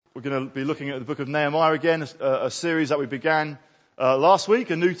We're going to be looking at the book of Nehemiah again, a series that we began last week,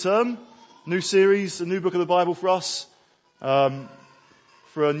 a new term, new series, a new book of the Bible for us,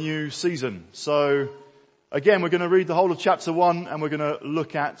 for a new season. So again, we're going to read the whole of chapter 1 and we're going to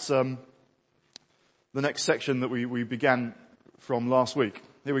look at the next section that we began from last week.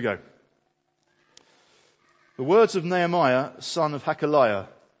 Here we go. The words of Nehemiah, son of Hakaliah.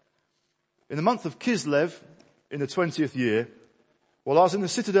 In the month of Kislev, in the 20th year, while I was in the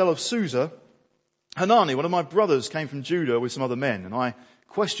citadel of Susa, Hanani, one of my brothers, came from Judah with some other men, and I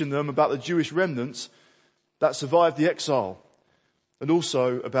questioned them about the Jewish remnants that survived the exile, and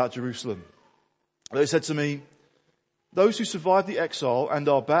also about Jerusalem. They said to me, those who survived the exile and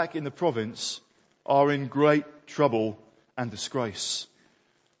are back in the province are in great trouble and disgrace.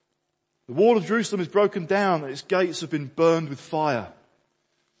 The wall of Jerusalem is broken down, and its gates have been burned with fire.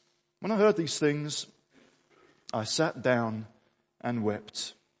 When I heard these things, I sat down and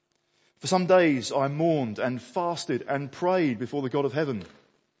wept. For some days I mourned and fasted and prayed before the God of heaven.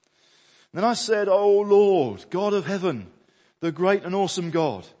 Then I said, O Lord, God of heaven, the great and awesome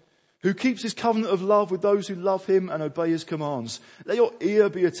God, who keeps his covenant of love with those who love him and obey his commands, let your ear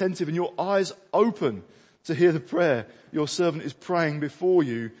be attentive and your eyes open to hear the prayer your servant is praying before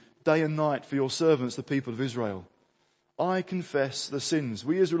you day and night for your servants, the people of Israel. I confess the sins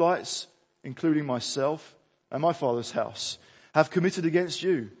we Israelites, including myself and my father's house, have committed against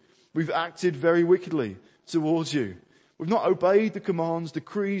you. We've acted very wickedly towards you. We've not obeyed the commands,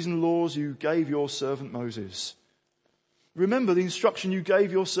 decrees and laws you gave your servant Moses. Remember the instruction you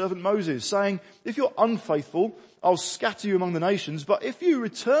gave your servant Moses, saying, if you're unfaithful, I'll scatter you among the nations. But if you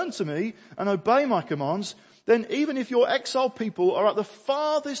return to me and obey my commands, then even if your exiled people are at the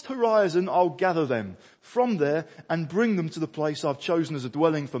farthest horizon, I'll gather them from there and bring them to the place I've chosen as a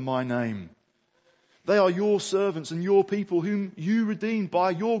dwelling for my name. They are your servants and your people whom you redeemed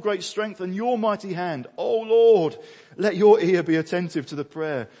by your great strength and your mighty hand. O Lord, let your ear be attentive to the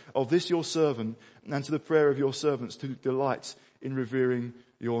prayer of this your servant and to the prayer of your servants who delight in revering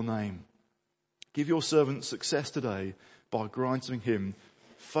your name. Give your servant success today by granting him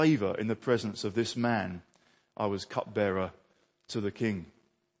favor in the presence of this man. I was cupbearer to the king.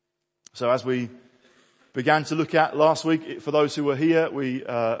 So as we began to look at last week, for those who were here, we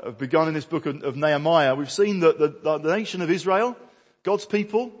have begun in this book of Nehemiah. We've seen that the nation of Israel, God's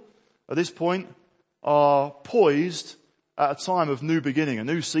people, at this point are poised at a time of new beginning, a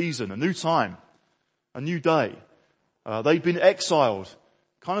new season, a new time, a new day. They'd been exiled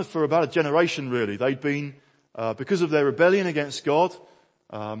kind of for about a generation really. They'd been, because of their rebellion against God,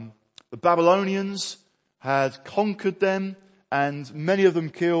 the Babylonians had conquered them, and many of them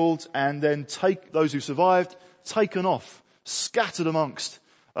killed, and then those who survived, taken off, scattered amongst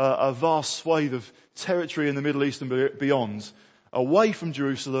a vast swathe of territory in the Middle East and beyond, away from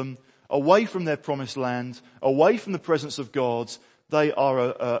Jerusalem, away from their promised land, away from the presence of God. They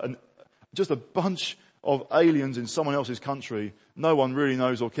are just a bunch of aliens in someone else's country. No one really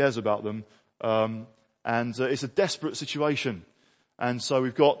knows or cares about them, and it's a desperate situation. And so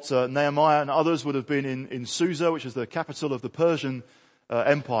we've got Nehemiah and others would have been in Susa, which is the capital of the Persian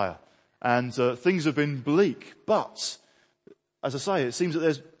Empire. And things have been bleak. But, as I say, it seems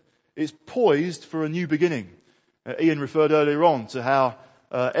that it's poised for a new beginning. Ian referred earlier on to how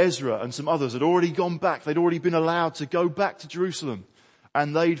Ezra and some others had already gone back. They'd already been allowed to go back to Jerusalem.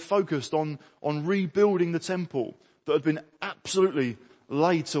 And they'd focused on rebuilding the temple that had been absolutely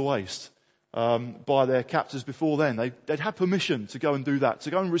laid to waste by their captors before then. They'd had permission to go and do that,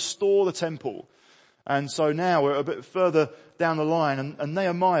 to go and restore the temple. And so now we're a bit further down the line, and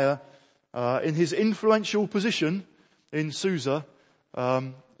Nehemiah, in his influential position in Susa,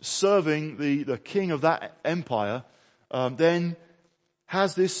 serving the king of that empire, then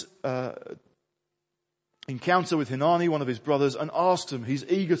has this encounter with Hanani, one of his brothers, and asks him, he's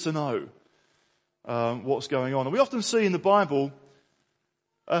eager to know what's going on. And we often see in the Bible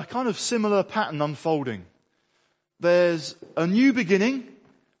a kind of similar pattern unfolding. There's a new beginning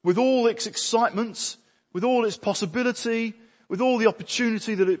with all its excitement, with all its possibility, with all the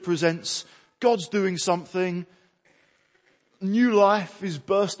opportunity that it presents. God's doing something. New life is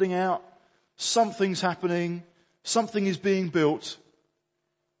bursting out. Something's happening. Something is being built.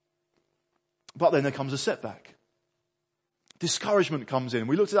 But then there comes a setback. Discouragement comes in.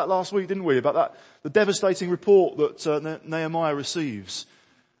 We looked at that last week, didn't we? About that, the devastating report that Nehemiah receives.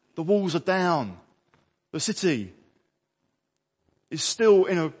 The walls are down. The city is still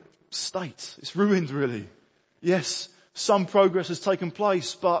in a state. It's ruined, really. Yes, some progress has taken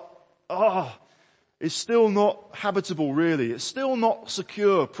place, but it's still not habitable, really. It's still not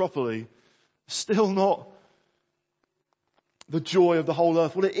secure properly. Still not the joy of the whole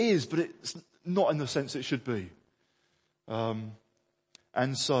earth. Well, it is, but it's not in the sense it should be.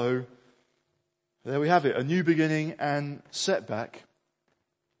 And so, there we have it, a new beginning and setback.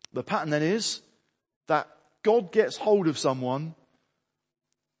 The pattern then is that God gets hold of someone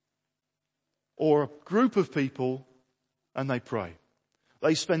or a group of people and they pray.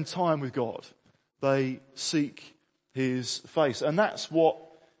 They spend time with God. They seek his face. And that's what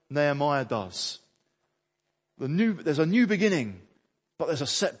Nehemiah does. There's a new beginning, but there's a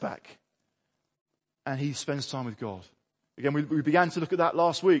setback. And he spends time with God. Again, we began to look at that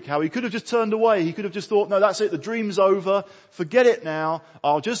last week, how he could have just turned away. He could have just thought, no, that's it, the dream's over. Forget it now.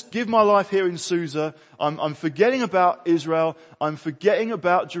 I'll just give my life here in Susa. I'm forgetting about Israel. I'm forgetting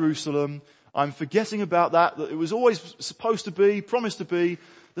about Jerusalem. I'm forgetting about that it was always supposed to be, promised to be,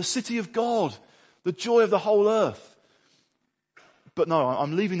 the city of God, the joy of the whole earth. But no,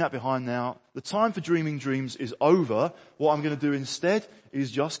 I'm leaving that behind now. The time for dreaming dreams is over. What I'm going to do instead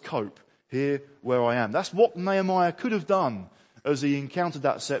is just cope here where I am. That's what Nehemiah could have done as he encountered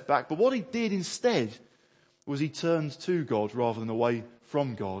that setback. But what he did instead was he turned to God rather than away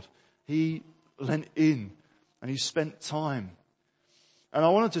from God. He leant in and he spent time. And I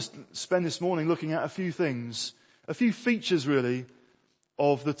want to just spend this morning looking at a few things, a few features really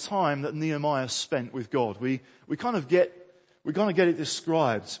of the time that Nehemiah spent with God. We kind of get it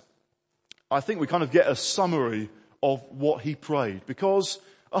described. I think we kind of get a summary of what he prayed, because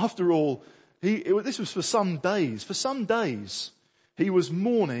after all, this was for some days. For some days, he was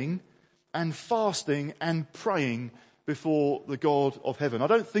mourning and fasting and praying before the God of heaven. I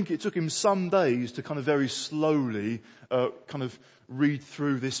don't think it took him some days to kind of very slowly kind of read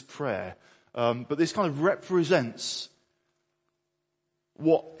through this prayer. But this kind of represents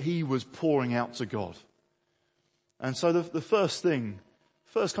what he was pouring out to God. And so the first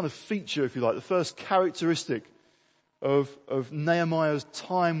kind of feature, if you like, the first characteristic of Nehemiah's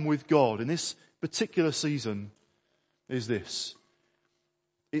time with God in this particular season is this.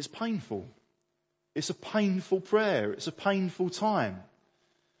 It's painful. It's a painful prayer. It's a painful time.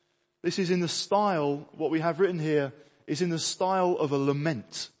 This is in the style, what we have written here is in the style of a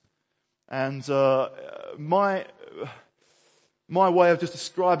lament. And my way of just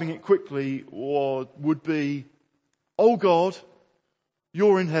describing it quickly would be, "Oh God,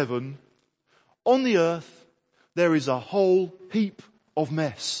 you're in heaven. On the earth, there is a whole heap of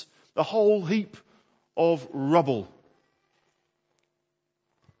mess, a whole heap of rubble.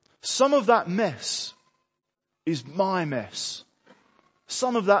 Some of that mess is my mess.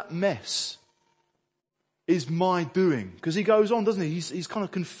 Some of that mess is my doing." Because he goes on, doesn't he? He's kind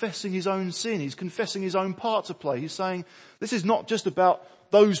of confessing his own sin. He's confessing his own part to play. He's saying, this is not just about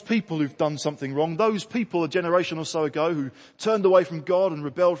those people who've done something wrong, those people a generation or so ago who turned away from God and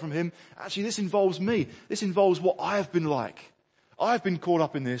rebelled from him. Actually, this involves me. This involves what I have been like. I've been caught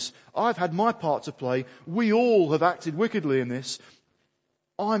up in this. I've had my part to play. We all have acted wickedly in this.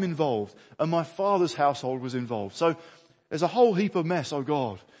 I'm involved. And my father's household was involved. So there's a whole heap of mess, oh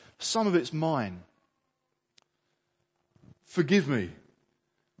God. Some of it's mine. Forgive me.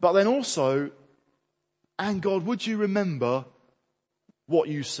 But then also, and God, would you remember what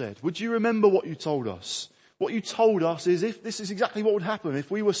you said? Would you remember what you told us? What you told us is, if this is exactly what would happen,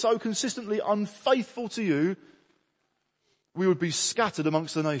 if we were so consistently unfaithful to you, we would be scattered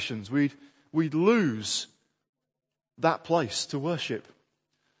amongst the nations. We'd lose that place to worship.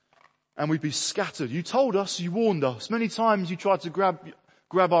 And we'd be scattered. You told us, you warned us. Many times you tried to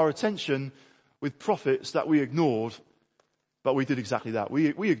grab our attention with prophets that we ignored, but we did exactly that.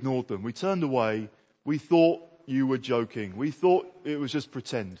 We ignored them. We turned away. We thought you were joking. We thought it was just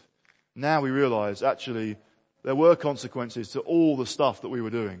pretend. Now we realize actually there were consequences to all the stuff that we were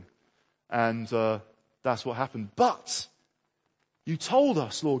doing. And that's what happened. But you told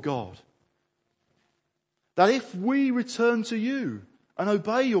us, Lord God, that if we return to you and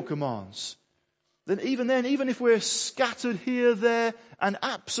obey your commands, then, even if we're scattered here, there, and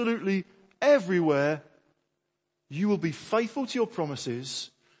absolutely everywhere, you will be faithful to your promises.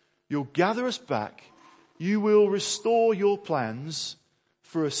 You'll gather us back. You will restore your plans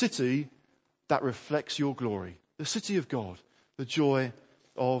for a city that reflects your glory. The city of God, the joy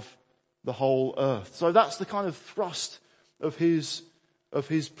of the whole earth. So that's the kind of thrust of his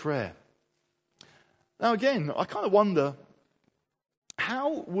prayer. Now again, I kind of wonder,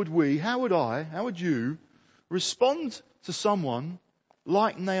 how would you respond to someone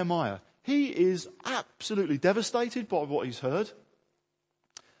like Nehemiah? He is absolutely devastated by what he's heard.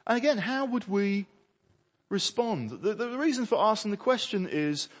 And again, how would we respond? The reason for asking the question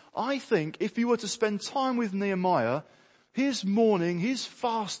is, I think if you were to spend time with Nehemiah, his mourning, his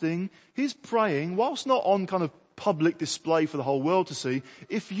fasting, his praying, whilst not on kind of public display for the whole world to see.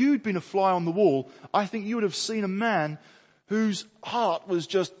 If you'd been a fly on the wall, I think you would have seen a man whose heart was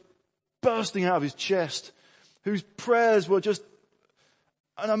just bursting out of his chest, whose prayers were just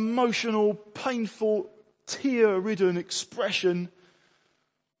an emotional, painful, tear-ridden expression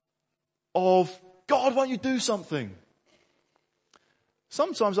of, God, won't you do something?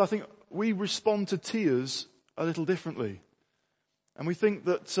 Sometimes I think we respond to tears a little differently. And we think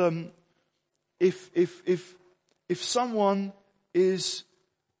that if someone is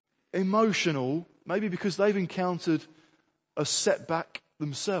emotional, maybe because they've encountered a setback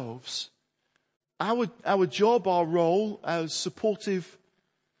themselves, our job, our role as supportive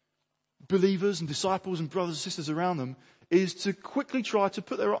believers and disciples and brothers and sisters around them is to quickly try to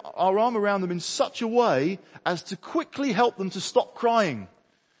put our arm around them in such a way as to quickly help them to stop crying,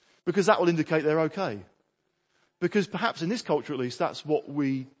 because that will indicate they're okay. Because perhaps in this culture at least, that's what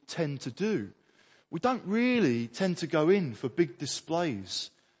we tend to do. We don't really tend to go in for big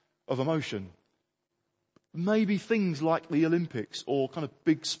displays of emotion. Maybe things like the Olympics or kind of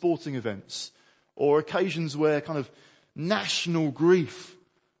big sporting events or occasions where kind of national grief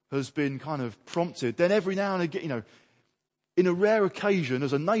has been kind of prompted. Then every now and again, in a rare occasion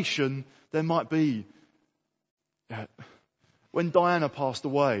as a nation, there might be, when Diana passed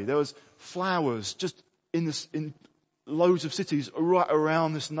away, there was flowers just in loads of cities right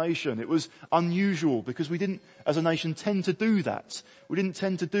around this nation. It was unusual because we didn't, as a nation, tend to do that. We didn't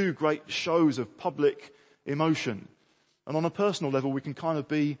tend to do great shows of public emotion. And on a personal level, we can kind of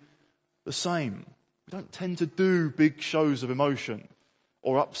be the same. We don't tend to do big shows of emotion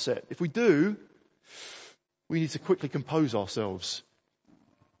or upset. If we do, we need to quickly compose ourselves.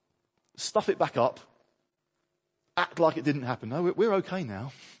 Stuff it back up. Act like it didn't happen. No, we're okay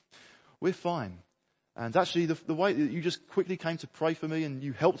now. We're fine. And actually the way that you just quickly came to pray for me and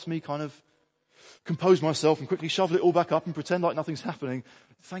you helped me kind of compose myself and quickly shovel it all back up and pretend like nothing's happening.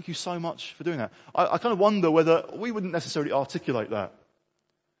 Thank you so much for doing that. I kind of wonder whether we wouldn't necessarily articulate that,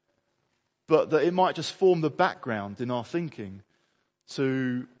 but that it might just form the background in our thinking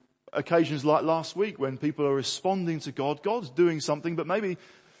to occasions like last week when people are responding to God. God's doing something, but maybe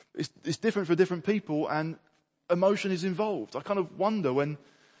it's different for different people and emotion is involved. I kind of wonder when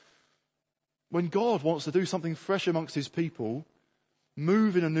God wants to do something fresh amongst his people,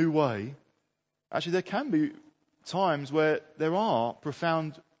 move in a new way, actually there can be times where there are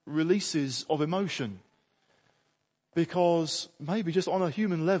profound releases of emotion. Because maybe just on a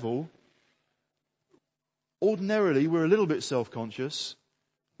human level, ordinarily we're a little bit self-conscious.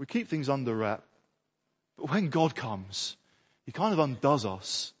 We keep things under wrap. But when God comes, he kind of undoes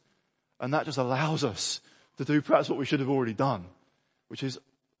us. And that just allows us to do perhaps what we should have already done, which is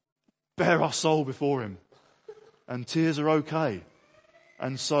bare our soul before him. And tears are okay.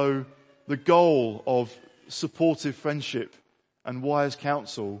 And so the goal of supportive friendship and wise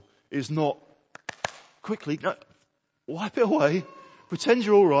counsel is not quickly, no, wipe it away, pretend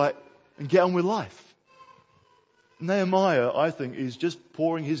you're all right and get on with life. Nehemiah, I think, is just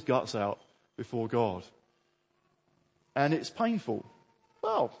pouring his guts out before God. And it's painful.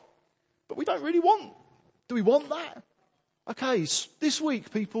 Well, but we don't really do we want that? Okay, this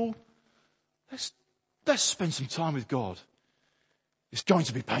week, people, let's spend some time with God. It's going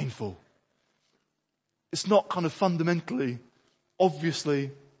to be painful. It's not kind of fundamentally,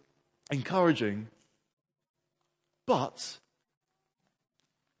 obviously encouraging. But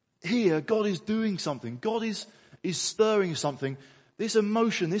here, God is doing something. God is stirring something. This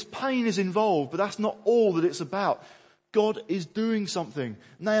emotion, this pain is involved, but that's not all that it's about. God is doing something.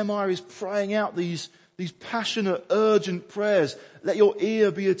 Nehemiah is praying out these passionate, urgent prayers. Let your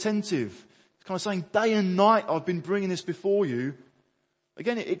ear be attentive. It's kind of saying, day and night I've been bringing this before you.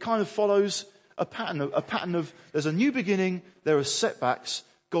 Again, it kind of follows a pattern of there's a new beginning, there are setbacks,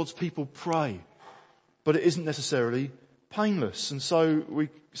 God's people pray. But it isn't necessarily painless. And so we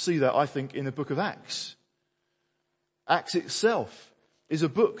see that, I think, in the book of Acts. Acts itself is a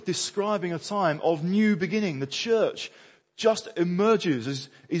book describing a time of new beginning. The church just emerges,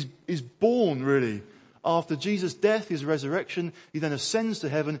 is born really. After Jesus' death, his resurrection, he then ascends to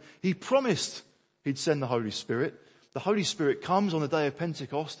heaven. He promised he'd send the Holy Spirit. The Holy Spirit comes on the day of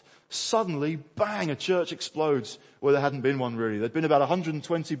Pentecost. Suddenly, bang, a church explodes where there hadn't been one really. There'd been about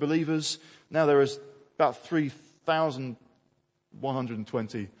 120 believers. Now there is about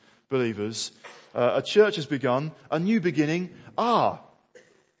 3,120 believers. A church has begun, a new beginning.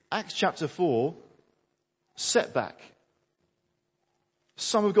 Acts chapter 4, setback.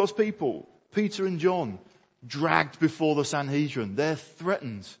 Some of God's people, Peter and John, dragged before the Sanhedrin. They're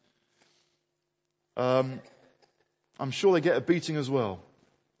threatened. I'm sure they get a beating as well,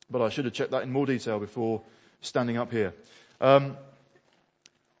 but I should have checked that in more detail before standing up here.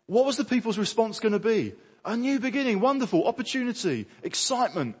 What was the people's response going to be? A new beginning, wonderful, opportunity,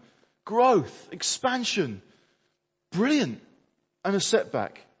 excitement, growth, expansion, brilliant, and a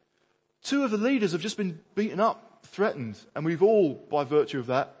setback. 2 of the leaders have just been beaten up, threatened, and we've all, by virtue of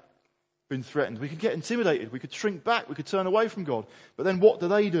that, been threatened. We could get intimidated, we could shrink back, we could turn away from God. But then what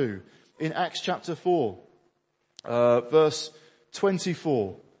do? In Acts chapter 4, verse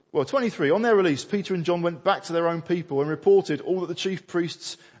 24. Well, 23. On their release, Peter and John went back to their own people and reported all that the chief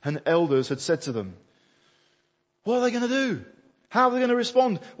priests and elders had said to them. What are they going to do? How are they going to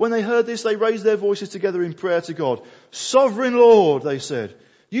respond? When they heard this, they raised their voices together in prayer to God. Sovereign Lord, they said,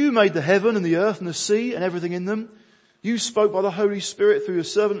 you made the heaven and the earth and the sea and everything in them. You spoke by the Holy Spirit through your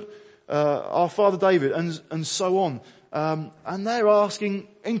servant, our father David, and so on. And they're asking,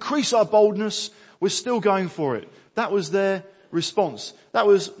 increase our boldness. We're still going for it. That was their response. That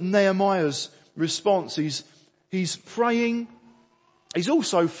was Nehemiah's response. He's praying. He's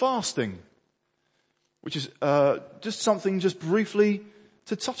also fasting, which is just something just briefly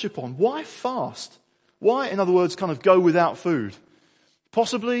to touch upon. Why fast? Why, in other words, kind of go without food?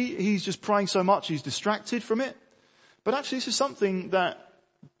 Possibly he's just praying so much he's distracted from it. But actually this is something that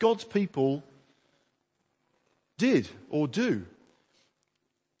God's people did or do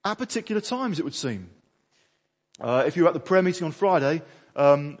at particular times, it would seem. If you were at the prayer meeting on Friday,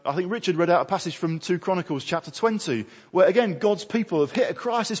 I think Richard read out a passage from 2 Chronicles chapter 20, where again God's people have hit a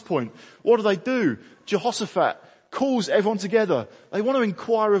crisis point. What do? Jehoshaphat calls everyone together. They want to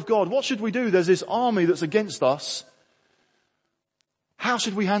inquire of God. What should we do? There's this army that's against us. How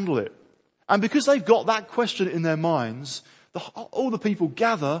should we handle it? And because they've got that question in their minds, all the people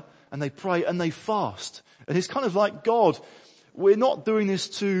gather and they pray and they fast. And it's kind of like, God, we're not doing this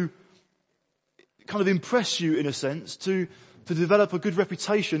to kind of impress you in a sense, to develop a good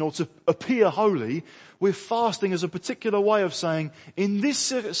reputation or to appear holy. We're fasting as a particular way of saying, in this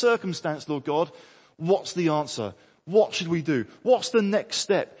circumstance, Lord God, what's the answer? What should we do? What's the next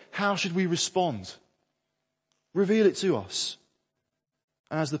step? How should we respond? Reveal it to us.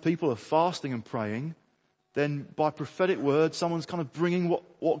 And as the people are fasting and praying, then by prophetic word, someone's kind of bringing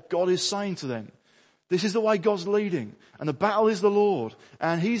what God is saying to them. This is the way God's leading, and the battle is the Lord,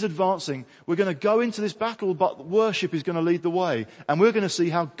 and He's advancing. We're going to go into this battle, but worship is going to lead the way, and we're going to see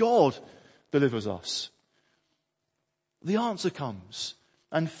how God delivers us. The answer comes.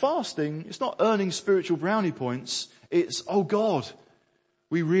 And fasting, it's not earning spiritual brownie points. It's, oh God,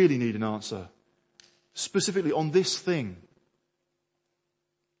 we really need an answer. Specifically on this thing.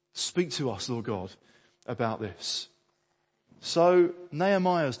 Speak to us, Lord God, about this. So,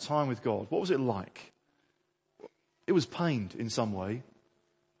 Nehemiah's time with God, what was it like? It was pained in some way.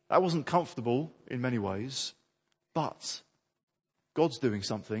 That wasn't comfortable in many ways. But God's doing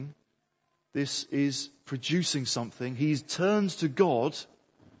something. This is producing something. He turns to God.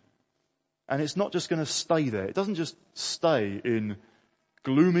 And it's not just going to stay there. It doesn't just stay in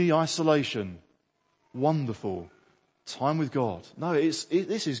gloomy isolation. Wonderful time with God. No, this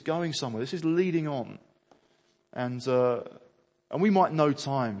is going somewhere. This is leading on. And we might know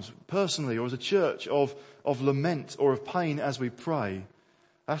times, personally or as a church, of lament or of pain as we pray.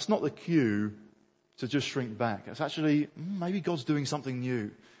 That's not the cue to just shrink back. It's actually, maybe God's doing something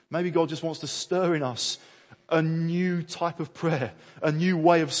new. Maybe God just wants to stir in us a new type of prayer, a new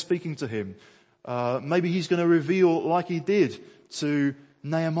way of speaking to Him. Maybe He's going to reveal, like He did to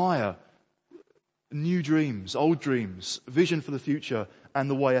Nehemiah, new dreams, old dreams, vision for the future and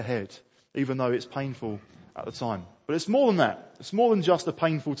the way ahead, even though it's painful at the time. But it's more than that. It's more than just a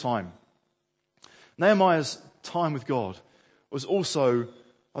painful time. Nehemiah's time with God was also,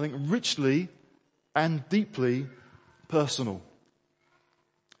 I think, richly and deeply personal.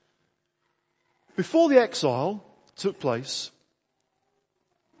 Before the exile took place,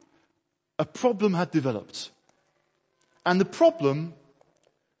 a problem had developed. And the problem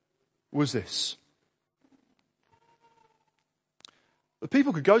was this. The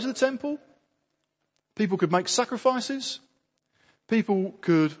people could go to the temple. People could make sacrifices. People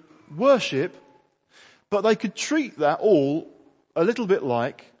could worship. But they could treat that all a little bit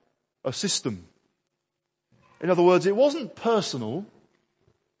like a system. In other words, it wasn't personal.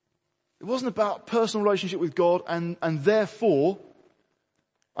 It wasn't about personal relationship with God and therefore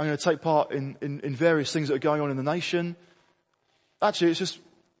I'm going to take part in various things that are going on in the nation. Actually, it's just,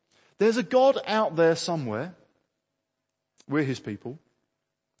 there's a God out there somewhere. We're His people.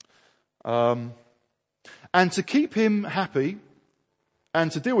 And to keep Him happy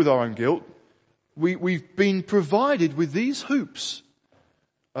and to deal with our own guilt, we've been provided with these hoops.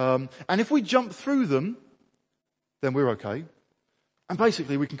 And if we jump through them, then we're okay. And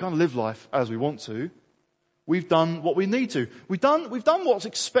basically we can kind of live life as we want to. we've done what we need to. We've done what's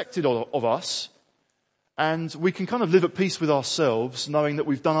expected of us, and we can kind of live at peace with ourselves knowing that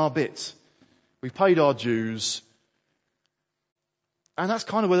we've done our bit. We've paid our dues. And that's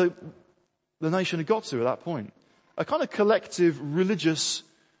kind of where the nation had got to at that point. A kind of collective religious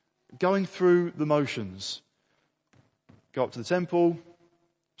going through the motions. Go up to the temple,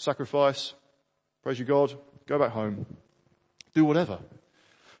 sacrifice, praise your God, go back home, do whatever.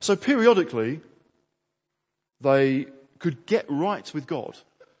 So periodically, they could get right with God.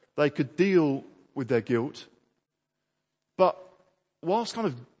 They could deal with their guilt. But whilst kind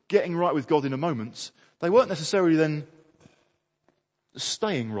of getting right with God in a moment, they weren't necessarily then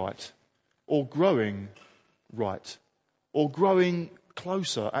staying right or growing right or growing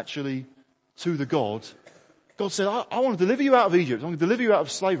closer actually to the God. God said, I want to deliver you out of Egypt. I want to deliver you out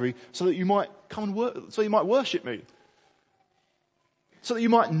of slavery so that you might come and so you might worship me. So that you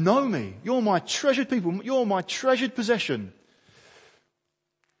might know me. You're my treasured people. You're my treasured possession.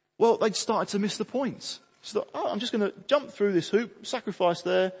 Well, they'd started to miss the point. So I'm just going to jump through this hoop, sacrifice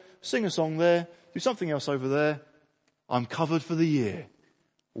there, sing a song there, do something else over there. I'm covered for the year.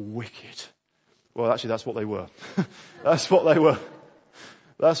 Wicked. Well, actually, that's what they were. That's what they were.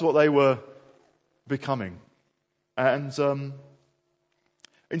 That's what they were becoming. And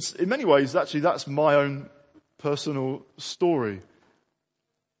in many ways, actually, that's my own personal story.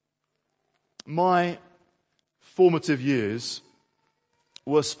 My formative years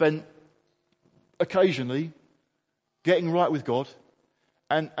were spent occasionally getting right with God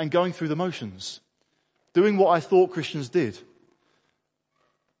and going through the motions, doing what I thought Christians did.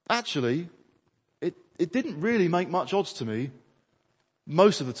 Actually, it didn't really make much odds to me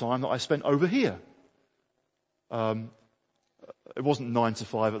most of the time that I spent over here. It wasn't 9 to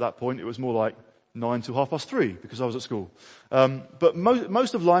 5 at that point. It was more like 9 to 3:30 because I was at school. But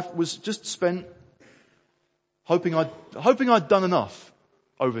most of life was just spent hoping I'd done enough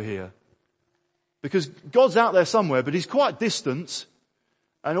over here. Because God's out there somewhere, but he's quite distant.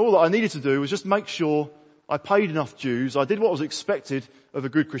 And all that I needed to do was just make sure I paid enough dues. I did what was expected of a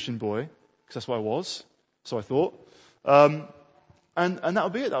good Christian boy, because that's what I was. So I thought. And that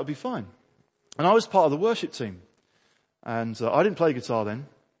would be it. That would be fine. And I was part of the worship team. And I didn't play guitar then.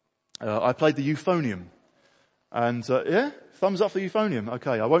 I played the euphonium. And yeah, thumbs up for euphonium.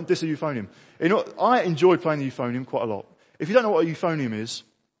 Okay, I won't diss a euphonium. I enjoyed playing the euphonium quite a lot. If you don't know what a euphonium is,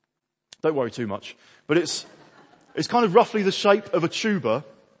 don't worry too much. But it's kind of roughly the shape of a tuba,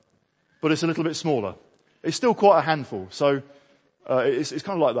 but it's a little bit smaller. It's still quite a handful. So it's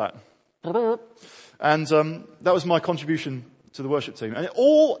kind of like that. And that was my contribution to the worship team. And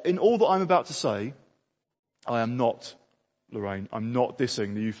in all that I'm about to say, I am not, Lorraine, I'm not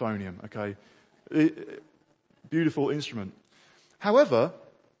dissing the euphonium, okay? Beautiful instrument. However,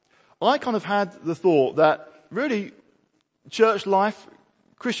 I kind of had the thought that really church life,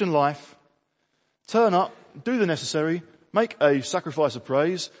 Christian life, turn up, do the necessary, make a sacrifice of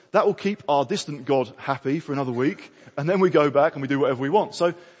praise. That will keep our distant God happy for another week. And then we go back and we do whatever we want. So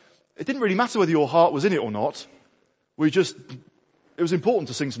it didn't really matter whether your heart was in it or not. It was important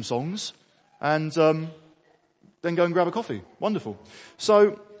to sing some songs and then go and grab a coffee. Wonderful.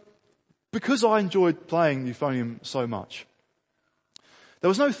 So because I enjoyed playing euphonium so much, there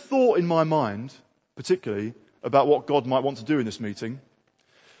was no thought in my mind, particularly, about what God might want to do in this meeting.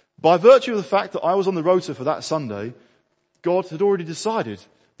 By virtue of the fact that I was on the rota for that Sunday, God had already decided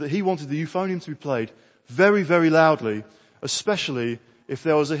that he wanted the euphonium to be played very, very loudly, especially if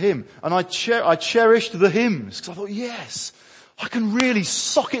there was a hymn. And I cherished the hymns because I thought, yes, I can really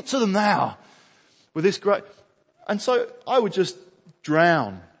sock it to them now with this great. And so I would just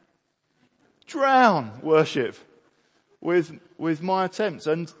drown worship with my attempts.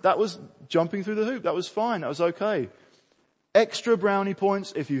 And that was jumping through the hoop. That was fine. That was okay. Extra brownie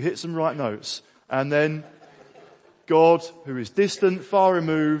points if you hit some right notes. And then God, who is distant, far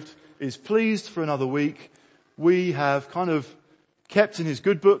removed, is pleased for another week. We have kind of kept in his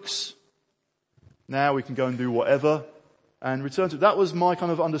good books. Now we can go and do whatever and return to it. That was my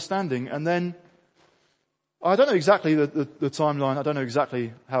kind of understanding. And then I don't know exactly the timeline. I don't know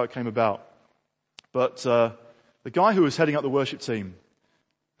exactly how it came about. But the guy who was heading up the worship team,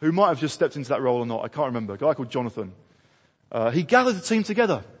 who might have just stepped into that role or not, I can't remember, a guy called Jonathan, he gathered the team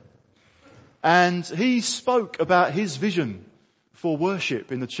together. And he spoke about his vision for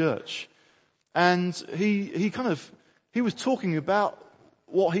worship in the church. And he was talking about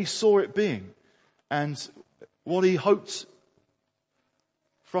what he saw it being and what he hoped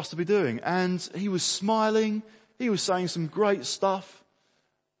for us to be doing. And he was smiling. He was saying some great stuff.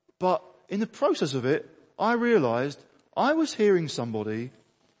 But in the process of it, I realized I was hearing somebody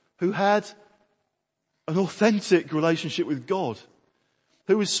who had an authentic relationship with God,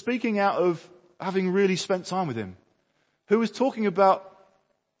 who was speaking out of having really spent time with him, who was talking about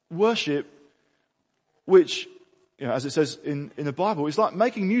worship, which, as it says in the Bible, is like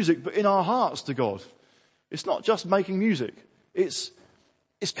making music, but in our hearts to God. It's not just making music. It's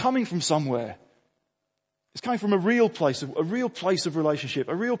coming from somewhere. It's coming from a real place of relationship,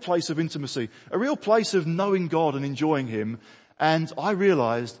 a real place of intimacy, a real place of knowing God and enjoying him. And I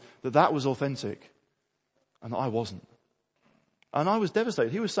realized that was authentic and I wasn't. And I was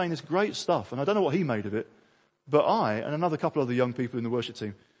devastated. He was saying this great stuff and I don't know what he made of it, but I and another couple of other young people in the worship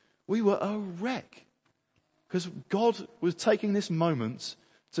team, we were a wreck because God was taking this moment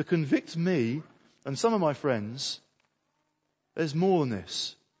to convict me and some of my friends. There's more than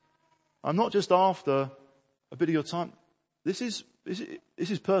this. I'm not just after a bit of your time. This is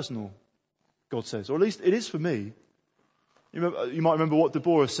personal, God says, or at least it is for me. You might remember what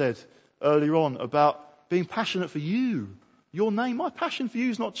Deborah said earlier on about being passionate for you, your name. My passion for you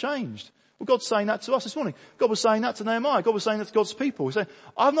has not changed. Well, God's saying that to us this morning. God was saying that to Nehemiah. God was saying that to God's people. He's saying,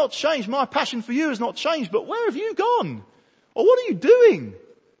 I've not changed. My passion for you has not changed, but where have you gone? Or what are you doing?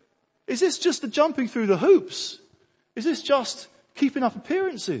 Is this just the jumping through the hoops? Is this just keeping up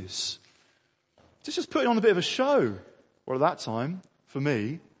appearances? Is this just putting on a bit of a show? Well, at that time, for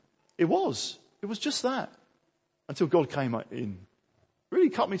me, it was. It was just that. Until God came in. Really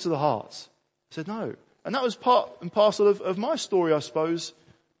cut me to the heart. I said no. And that was part and parcel of my story, I suppose.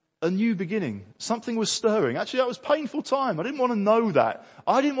 A new beginning. Something was stirring. Actually, that was painful time. I didn't want to know that.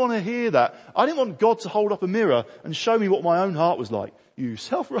 I didn't want to hear that. I didn't want God to hold up a mirror and show me what my own heart was like. You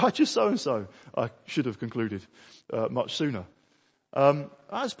self-righteous so-and-so. I should have concluded much sooner. That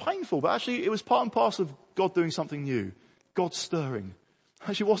was painful, but actually it was part and parcel of God doing something new. God stirring.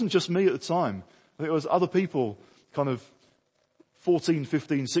 Actually, it wasn't just me at the time. I think it was other people, kind of 14,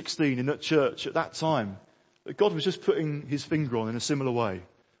 15, 16 in that church at that time, that God was just putting his finger on in a similar way.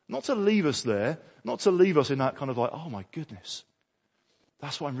 Not to leave us there, not to leave us in that kind of like, oh my goodness,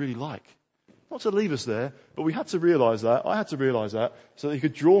 that's what I'm really like. Not to leave us there, but we had to realize that, I had to realize that, so that he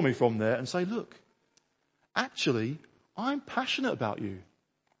could draw me from there and say, look, actually, I'm passionate about you.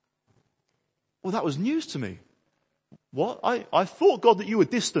 Well, that was news to me. What? I thought, God, that you were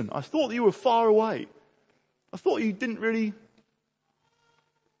distant. I thought that you were far away. I thought you didn't really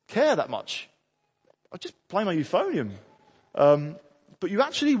care that much. I just play my euphonium. But you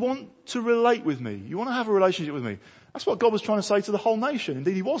actually want to relate with me. You want to have a relationship with me. That's what God was trying to say to the whole nation.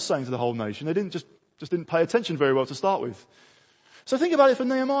 Indeed, he was saying to the whole nation. They didn't just didn't pay attention very well to start with. So think about it for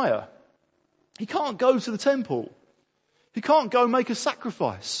Nehemiah. He can't go to the temple. He can't go make a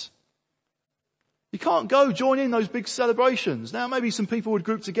sacrifice. He can't go join in those big celebrations. Now maybe some people would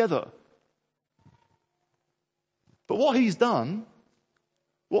group together. But what he's done,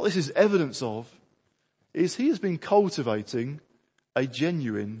 what this is evidence of, is he has been cultivating a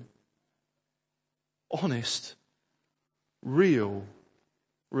genuine, honest, real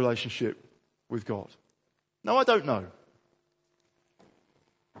relationship with God. Now I don't know.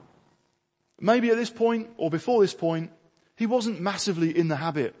 Maybe at this point or before this point, he wasn't massively in the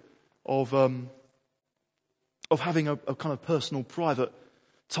habit of having a kind of personal, private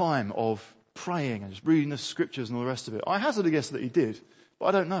time of praying and just reading the scriptures and all the rest of it. I hazard a guess that he did, but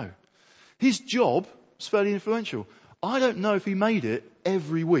I don't know. His job was fairly influential. I don't know if he made it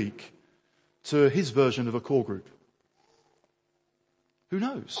every week to his version of a core group. Who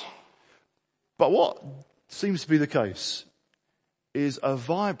knows? But what seems to be the case is a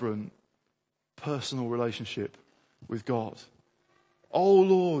vibrant personal relationship with God. Oh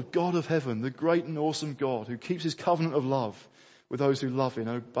Lord, God of heaven, the great and awesome God who keeps his covenant of love with those who love him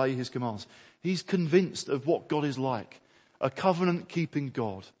and obey his commands. He's convinced of what God is like. A covenant-keeping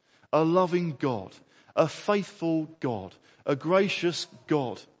God, a loving God, a faithful God, a gracious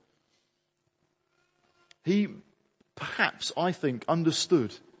God. He perhaps, I think,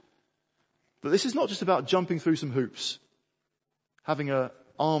 understood that this is not just about jumping through some hoops, having an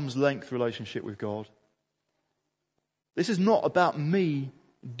arm's length relationship with God. This is not about me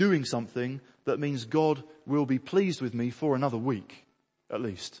doing something that means God will be pleased with me for another week, at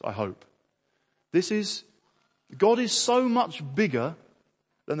least, I hope. God is so much bigger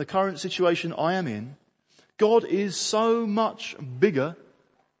than the current situation I am in. God is so much bigger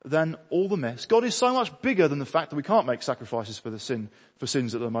than all the mess. God is so much bigger than the fact that we can't make sacrifices for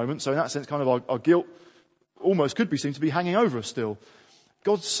sins at the moment. So in that sense, kind of our guilt almost could be seen to be hanging over us still.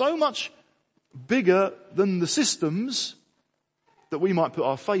 God's so much bigger than the systems that we might put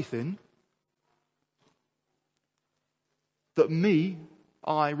our faith in, that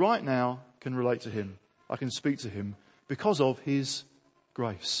I right now can relate to him. I can speak to him because of his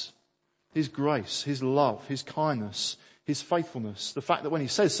grace, His grace, His love, His kindness, His faithfulness. The fact that when He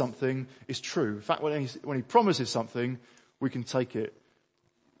says something is true. The fact when He promises something, we can take it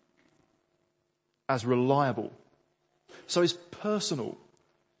as reliable. So it's personal.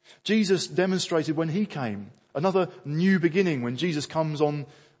 Jesus demonstrated when He came, another new beginning when Jesus comes on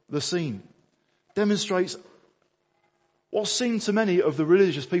the scene, demonstrates what seemed to many of the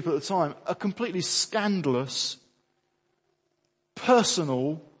religious people at the time a completely scandalous,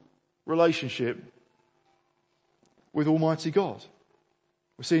 personal relationship with Almighty God.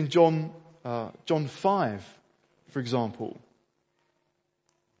 We see in John 5, for example.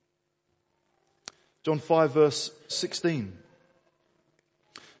 John 5 verse 16.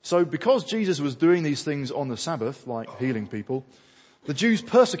 So because Jesus was doing these things on the Sabbath, like healing people, the Jews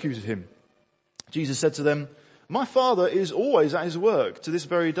persecuted Him. Jesus said to them, "My Father is always at His work to this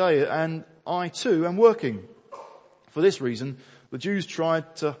very day, and I too am working." For this reason, the Jews tried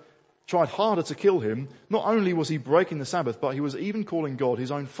harder to kill Him. Not only was He breaking the Sabbath, but He was even calling God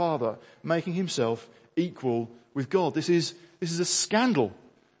His own Father, making Himself equal with God. This is a scandal.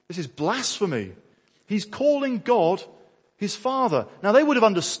 This is blasphemy. He's calling God His Father. Now they would have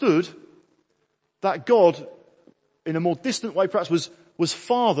understood that God, in a more distant way perhaps, was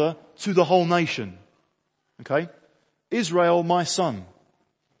Father to the whole nation. Okay? Israel, my son.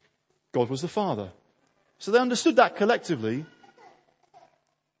 God was the Father. So they understood that collectively,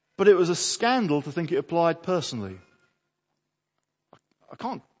 but it was a scandal to think it applied personally. I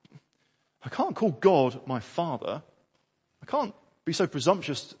can't call God my Father. I can't be so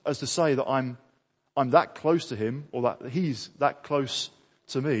presumptuous as to say that I'm that close to Him, or that He's that close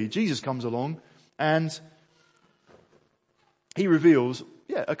to me. Jesus comes along and He reveals,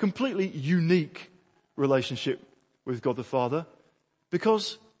 a completely unique relationship with God the Father,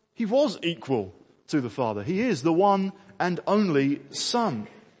 because He was equal to the Father. He is the one and only Son.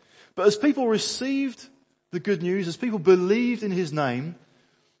 But as people received the good news, as people believed in His name,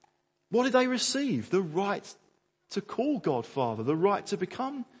 what did they receive? The right to call God Father, the right to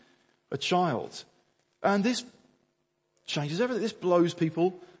become a child. And this changes everything. This blows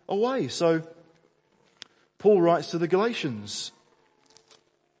people away. So Paul writes to the Galatians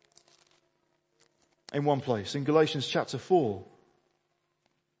in one place, in Galatians chapter 4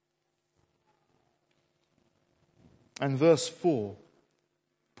 and verse 4.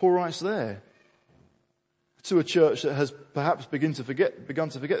 Paul writes there to a church that has perhaps begun to forget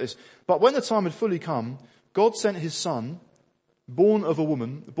this. "But when the time had fully come, God sent His Son, born of a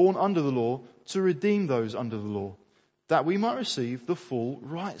woman, born under the law, to redeem those under the law, that we might receive the full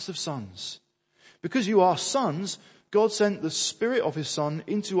rights of sons. Because you are sons, God sent the Spirit of His Son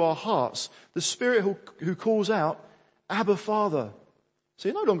into our hearts, the Spirit who calls out, 'Abba, Father.' So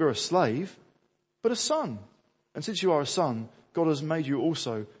you're no longer a slave, but a son. And since you are a son, God has made you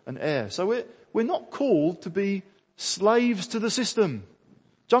also an heir." So we're not called to be slaves to the system.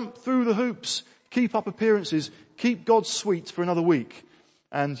 Jump through the hoops, keep up appearances, keep God sweet for another week,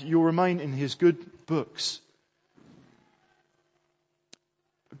 and you'll remain in His good books.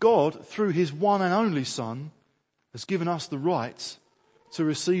 God, through His one and only Son, has given us the right to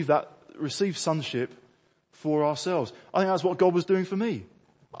receive sonship for ourselves. I think that's what God was doing for me.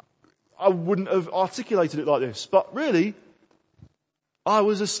 I wouldn't have articulated it like this, but really, I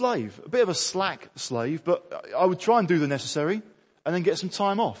was a slave, a bit of a slack slave, but I would try and do the necessary and then get some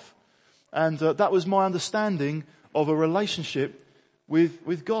time off. And that was my understanding of a relationship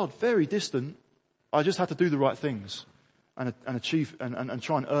with God. Very distant. I just had to do the right things and achieve and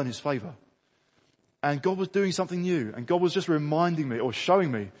try and earn His favour. And God was doing something new, and God was just reminding me or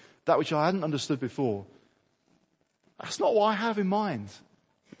showing me that which I hadn't understood before. That's not what I have in mind,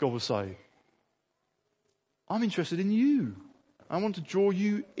 God will say. I'm interested in you. I want to draw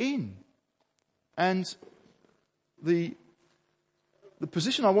you in. And the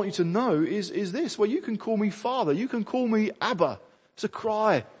position I want you to know is this, where you can call me Father, you can call me Abba. It's a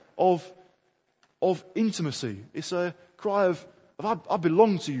cry of intimacy. It's a cry of I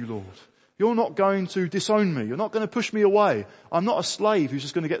belong to you, Lord. You're not going to disown me. You're not going to push me away. I'm not a slave who's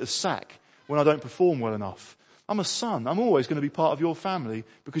just going to get the sack when I don't perform well enough. I'm a son. I'm always going to be part of your family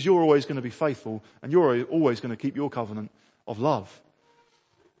because you're always going to be faithful and you're always going to keep your covenant of love.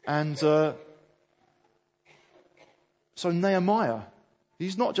 And so Nehemiah,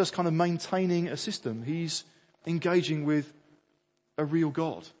 he's not just kind of maintaining a system. He's engaging with a real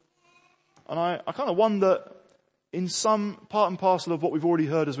God. And I kind of wonder, in some part and parcel of what we've already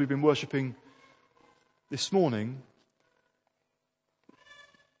heard as we've been worshipping this morning,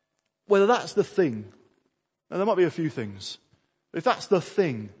 whether that's the thing. Now there might be a few things. If that's the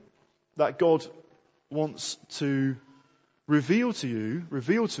thing that God wants to reveal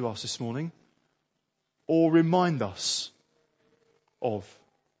to us this morning, or remind us of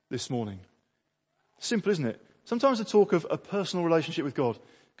this morning? Simple, isn't it? Sometimes the talk of a personal relationship with God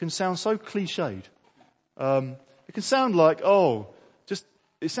can sound so cliched. It can sound like,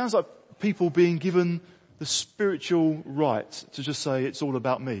 it sounds like people being given the spiritual right to just say it's all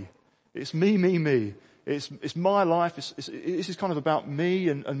about me. It's me, me, me. It's my life. This is kind of about me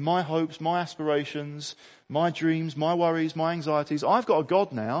and my hopes, my aspirations, my dreams, my worries, my anxieties. I've got a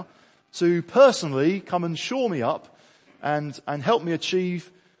God now to personally come and shore me up and help me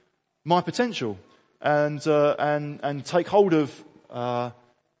achieve my potential and take hold of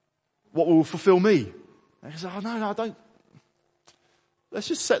what will fulfill me. And he said, no, I don't. Let's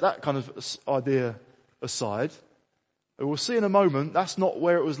just set that kind of idea aside. And we'll see in a moment that's not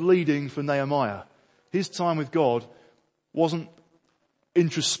where it was leading for Nehemiah. His time with God wasn't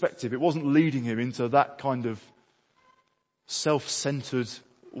introspective. It wasn't leading him into that kind of self-centered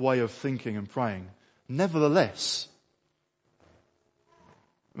way of thinking and praying. Nevertheless,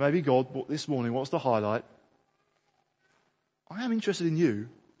 maybe God this morning wants to highlight, I am interested in you.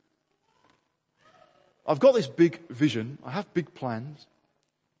 I've got this big vision. I have big plans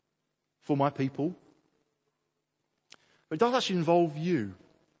for my people. But it does actually involve you.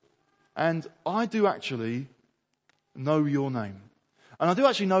 And I do actually know your name. And I do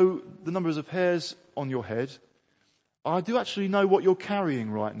actually know the numbers of hairs on your head. I do actually know what you're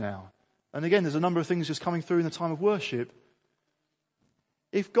carrying right now. And again, there's a number of things just coming through in the time of worship.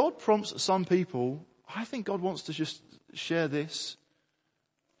 If God prompts some people, I think God wants to just share this.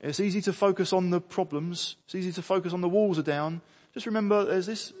 It's easy to focus on the problems. It's easy to focus on the walls are down. Just remember, there's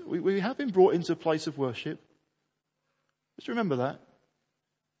this, we have been brought into a place of worship. Just remember that.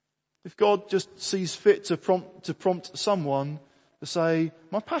 If God just sees fit to prompt someone to say,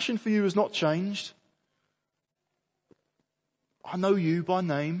 my passion for you has not changed. I know you by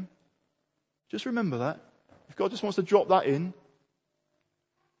name. Just remember that. If God just wants to drop that in.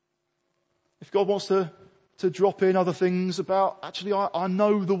 If God wants to drop in other things about, actually, I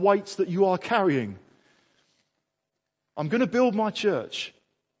know the weights that you are carrying. I'm going to build my church.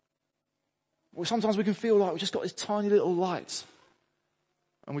 Well, sometimes we can feel like we've just got this tiny little light.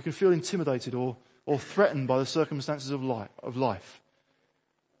 And we can feel intimidated or threatened by the circumstances of life.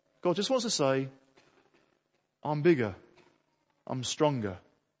 God just wants to say, I'm bigger. I'm stronger.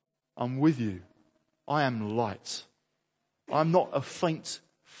 I'm with you. I am light. I'm not a faint,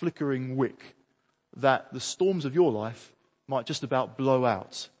 flickering wick that the storms of your life might just about blow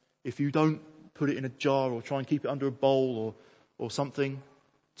out if you don't put it in a jar or try and keep it under a bowl or something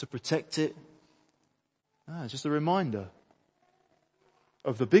to protect it. It's just a reminder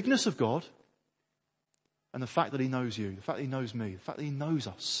of the bigness of God and the fact that He knows you, the fact that He knows me, the fact that He knows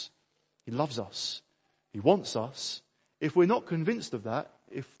us. He loves us. He wants us. If we're not convinced of that,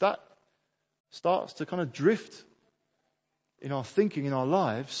 if that starts to kind of drift in our thinking, in our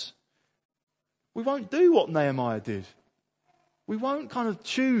lives, we won't do what Nehemiah did. We won't kind of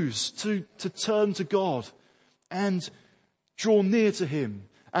choose to turn to God and draw near to Him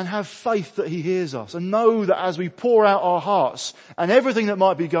and have faith that He hears us and know that as we pour out our hearts and everything that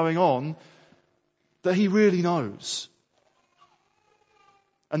might be going on, that He really knows.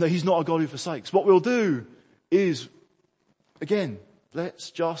 And that He's not a God who forsakes. What we'll do is, again,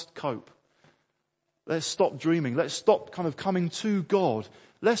 let's just cope. Let's stop dreaming. Let's stop kind of coming to God.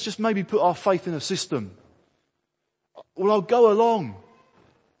 Let's just maybe put our faith in a system. Well, I'll go along.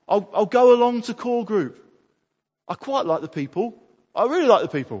 I'll go along to core group. I quite like the people. I really like the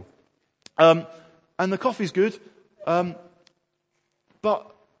people. And the coffee's good.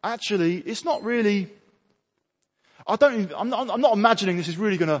 But actually, it's not really, I'm not imagining this is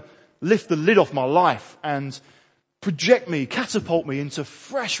really going to lift the lid off my life and project me, catapult me into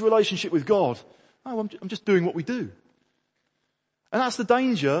fresh relationship with God. No, I'm just doing what we do. And that's the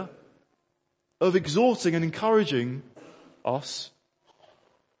danger of exhorting and encouraging us.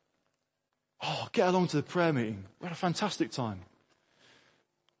 Get along to the prayer meeting. We had a fantastic time.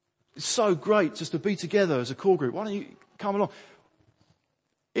 It's so great just to be together as a core group. Why don't you come along?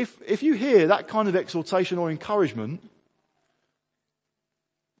 If you hear that kind of exhortation or encouragement,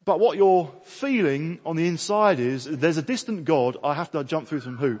 but what you're feeling on the inside is, there's a distant God, I have to jump through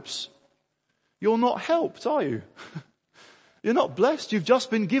some hoops. You're not helped, are you? You're not blessed. You've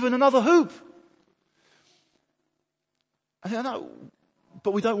just been given another hoop. I know,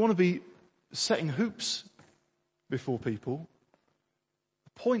 but we don't want to be setting hoops before people.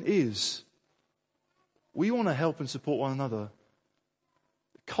 The point is, we want to help and support one another.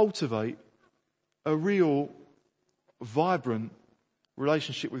 Cultivate a real, vibrant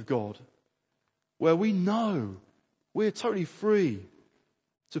relationship with God where we know We're totally free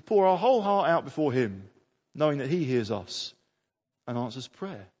to pour our whole heart out before him, knowing that he hears us and answers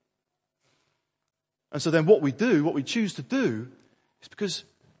prayer. And so then what we choose to do, is because,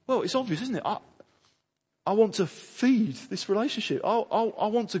 well, it's obvious, isn't it? I want to feed this relationship. I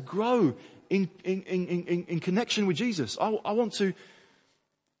want to grow in connection with Jesus. I want to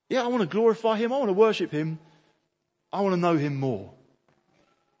glorify him. I want to worship him. I want to know him more.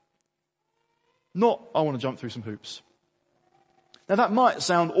 Not, I want to jump through some hoops. Now that might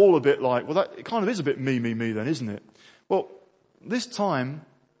sound all a bit like, well, it kind of is a bit me then, isn't it? Well, this time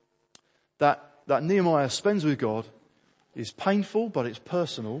that Nehemiah spends with God is painful, but it's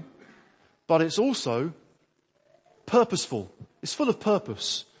personal, but it's also purposeful. It's full of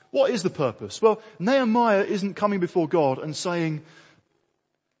purpose. What is the purpose? Well, Nehemiah isn't coming before God and saying,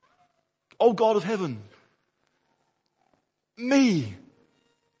 "Oh God of heaven, me.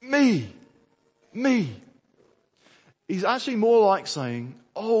 He's actually more like saying,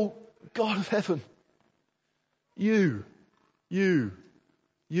 "Oh God of heaven, you.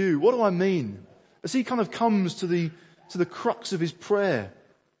 What do I mean?" As he kind of comes to the crux of his prayer,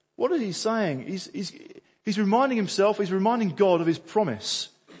 what is he saying? He's reminding himself, he's reminding God of his promise.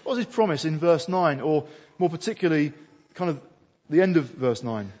 What was his promise in verse 9, or more particularly, kind of the end of verse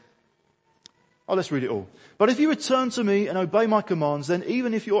 9? Oh, let's read it all. "But if you return to me and obey my commands, then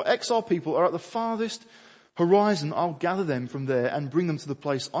even if your exiled people are at the farthest horizon, I'll gather them from there and bring them to the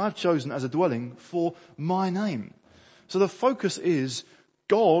place I've chosen as a dwelling for my name." So the focus is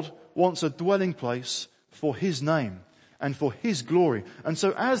God wants a dwelling place for his name and for his glory. And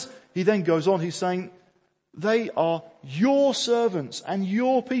so as he then goes on, he's saying, they are your servants and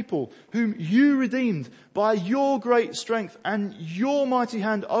your people whom you redeemed by your great strength and your mighty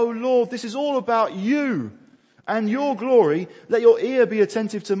hand. O Lord, this is all about you and your glory. Let your ear be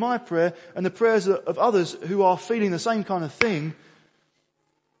attentive to my prayer and the prayers of others who are feeling the same kind of thing.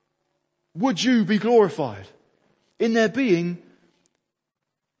 Would you be glorified in there being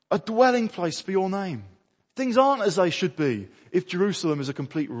a dwelling place for your name? Things aren't as they should be if Jerusalem is a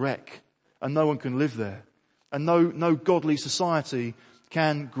complete wreck and no one can live there. And no godly society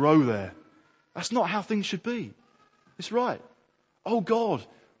can grow there. That's not how things should be. It's right. Oh God,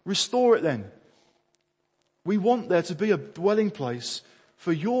 restore it then. We want there to be a dwelling place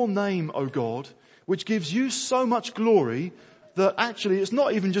for your name, O God, which gives you so much glory that actually it's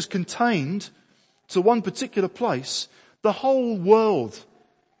not even just contained to one particular place. The whole world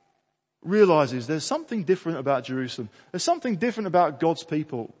realizes there's something different about Jerusalem. There's something different about God's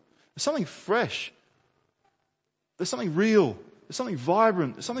people. There's something fresh. There's something real. There's something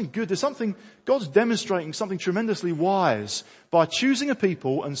vibrant. There's something good. There's something, God's demonstrating something tremendously wise by choosing a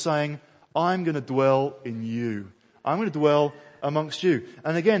people and saying, I'm going to dwell in you. I'm going to dwell amongst you.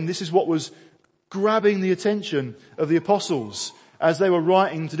 And again, this is what was grabbing the attention of the apostles as they were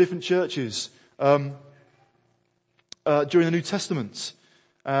writing to different churches during the New Testament.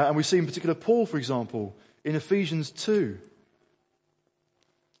 And we see in particular Paul, for example, in Ephesians 2.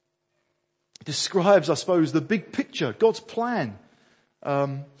 Describes, I suppose, the big picture, God's plan.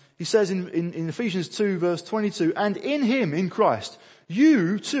 He says in Ephesians 2 verse 22, and in him, in Christ,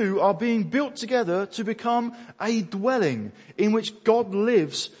 you too are being built together to become a dwelling in which God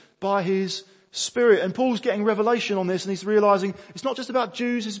lives by his Spirit. And Paul's getting revelation on this and he's realizing it's not just about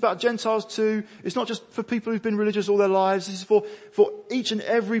Jews, it's about Gentiles too. It's not just for people who've been religious all their lives. This is for each and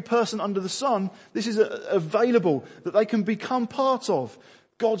every person under the sun. This is available that they can become part of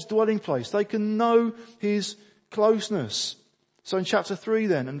God's dwelling place. They can know his closeness. So in chapter 3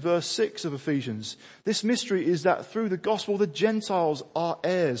 then and verse 6 of Ephesians, this mystery is that through the gospel the Gentiles are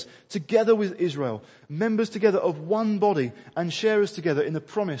heirs together with Israel, members together of one body and sharers together in the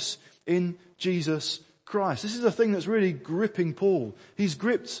promise in Jesus Christ. This is a thing that's really gripping Paul. He's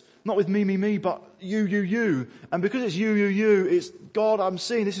gripped not with me, but you. And because it's you, it's God, I'm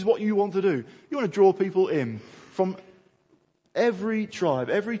seeing this is what you want to do. You want to draw people in from every tribe,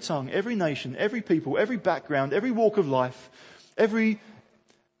 every tongue, every nation, every people, every background, every walk of life, every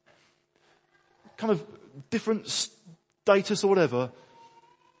kind of different status or whatever,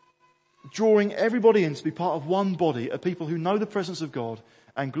 drawing everybody in to be part of one body of people who know the presence of God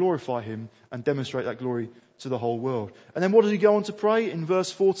and glorify him and demonstrate that glory to the whole world. And then what does he go on to pray in verse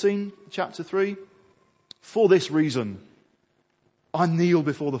 14, chapter 3? For this reason, I kneel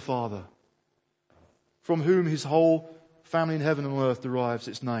before the Father, from whom his whole family in heaven and on earth derives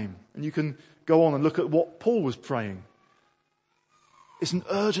its name. And you can go on and look at what Paul was praying. It's an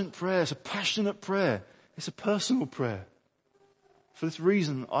urgent prayer. It's a passionate prayer. It's a personal prayer. For this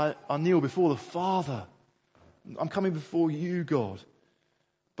reason, I kneel before the Father. I'm coming before you, God.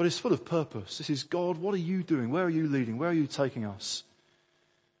 But it's full of purpose. This is, God, what are you doing? Where are you leading? Where are you taking us?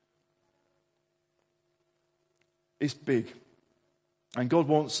 It's big. And God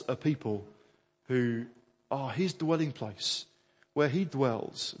wants a people who are his dwelling place, where he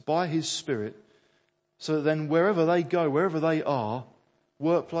dwells by his Spirit, so that then wherever they go, wherever they are,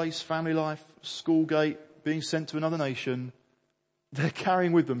 workplace, family life, school gate, being sent to another nation, they're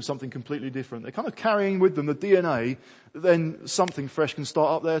carrying with them something completely different. They're kind of carrying with them the DNA, then something fresh can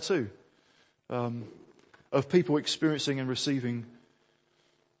start up there too. Of people experiencing and receiving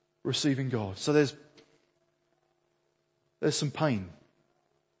God. So there's some pain.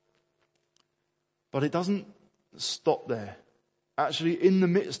 But it doesn't stop there. Actually, in the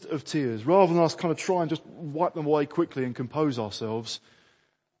midst of tears, rather than us kind of try and just wipe them away quickly and compose ourselves,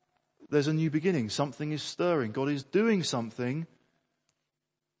 there's a new beginning. Something is stirring. God is doing something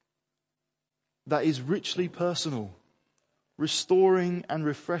that is richly personal, restoring and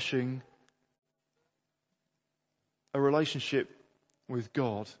refreshing a relationship with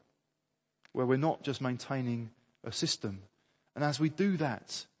God where we're not just maintaining a system. And as we do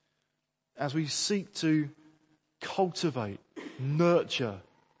that, as we seek to cultivate, nurture,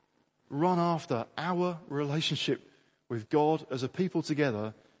 run after our relationship with God as a people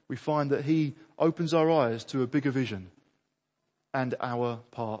together, we find that he opens our eyes to a bigger vision and our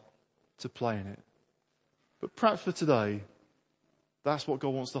part to play in it. But perhaps for today, that's what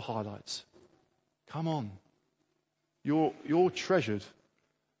God wants to highlight. Come on. You're treasured.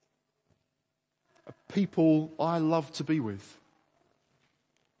 A people I love to be with.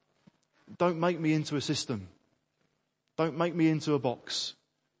 Don't make me into a system. Don't make me into a box.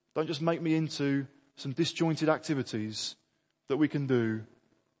 Don't just make me into some disjointed activities that we can do.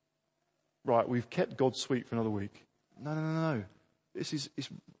 Right, we've kept God sweet for another week. No. This is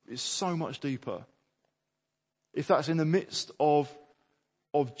so much deeper. If that's in the midst of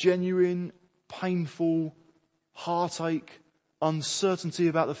genuine, painful heartache, uncertainty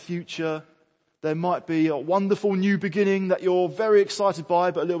about the future, there might be a wonderful new beginning that you're very excited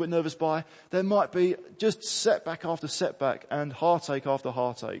by but a little bit nervous by. There might be just setback after setback and heartache after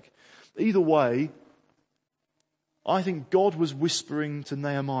heartache. Either way, I think God was whispering to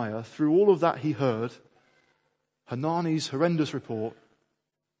Nehemiah through all of that he heard, Hanani's horrendous report,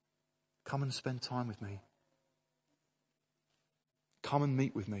 come and spend time with me. Come and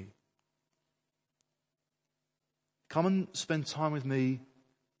meet with me. Come and spend time with me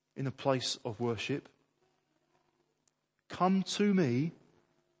in a place of worship. Come to me,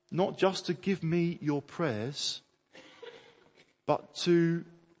 not just to give me your prayers, but to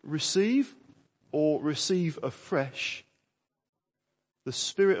receive afresh the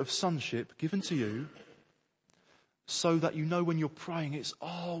spirit of sonship given to you, so that you know when you're praying it's,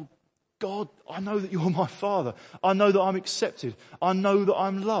 oh God, I know that you're my Father. I know that I'm accepted. I know that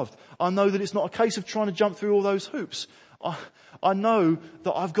I'm loved. I know that it's not a case of trying to jump through all those hoops. I know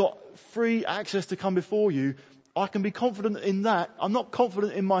that I've got free access to come before you. I can be confident in that. I'm not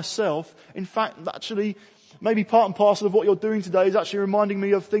confident in myself. In fact, actually, maybe part and parcel of what you're doing today is actually reminding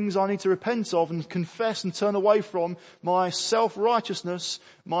me of things I need to repent of and confess and turn away from. My self-righteousness,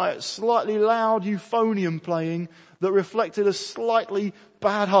 my slightly loud euphonium playing that reflected a slightly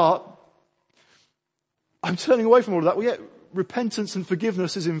bad heart. I'm turning away from all of that. Well, yet repentance and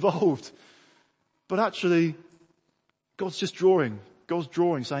forgiveness is involved. But actually, God's just drawing. God's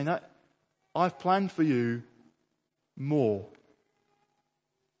drawing, saying that I've planned for you more.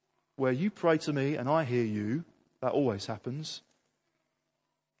 Where you pray to me and I hear you, that always happens.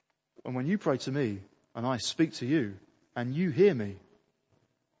 And when you pray to me and I speak to you and you hear me,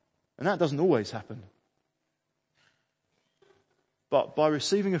 and that doesn't always happen. But by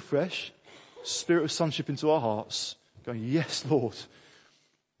receiving afresh spirit of sonship into our hearts, going, yes, Lord,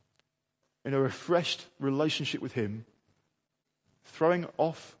 in a refreshed relationship with him, throwing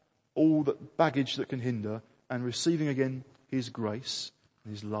off all the baggage that can hinder and receiving again his grace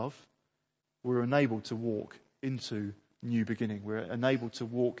and his love, we're enabled to walk into new beginning. We're enabled to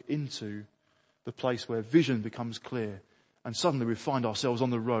walk into the place where vision becomes clear, and suddenly we find ourselves on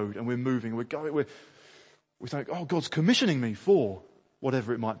the road and we're moving, we think, oh, God's commissioning me for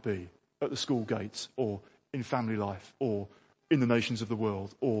whatever it might be, at the school gates or in family life or in the nations of the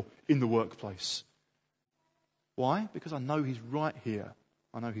world or in the workplace. Why? Because I know he's right here.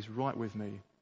 I know he's right with me